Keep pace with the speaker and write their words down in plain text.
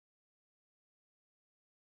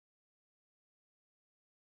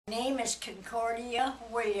Name is Concordia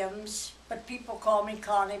Williams, but people call me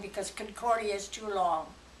Connie because Concordia is too long.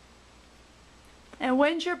 And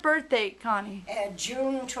when's your birthday, Connie?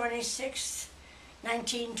 June 26th,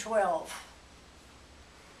 1912.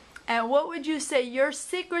 And what would you say your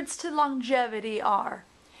secrets to longevity are?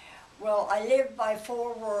 Well, I live by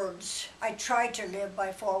 4 words. I try to live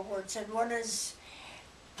by 4 words, and one is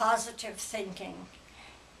positive thinking.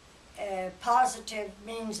 Positive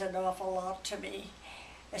means an awful lot to me.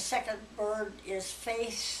 The second word is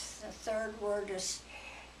faith. The third word is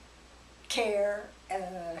care,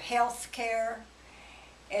 health care.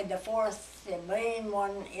 And the fourth, the main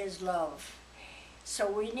one, is love. So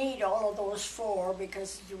we need all of those 4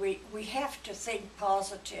 because we have to think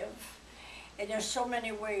positive. And there's so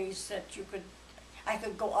many ways that I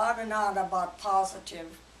could go on and on about positive,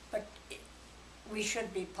 but we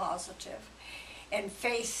should be positive. And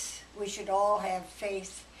faith, we should all have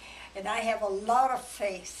faith. And I have a lot of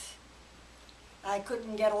faith. I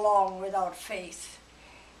couldn't get along without faith.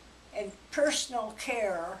 And personal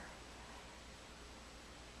care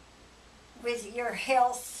with your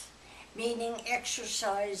health, meaning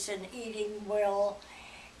exercise and eating well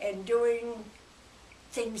and doing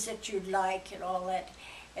things that you like and all that.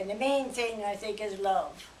 And the main thing, I think, is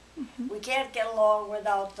love. We can't get along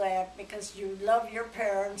without that because you love your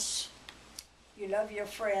parents, you love your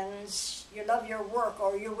friends, you love your work,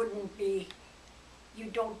 or you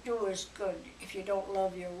don't do as good if you don't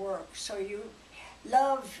love your work. So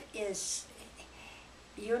love is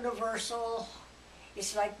universal.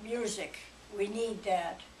 It's like music. We need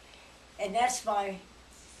that. And that's my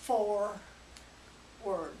 4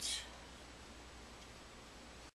 words.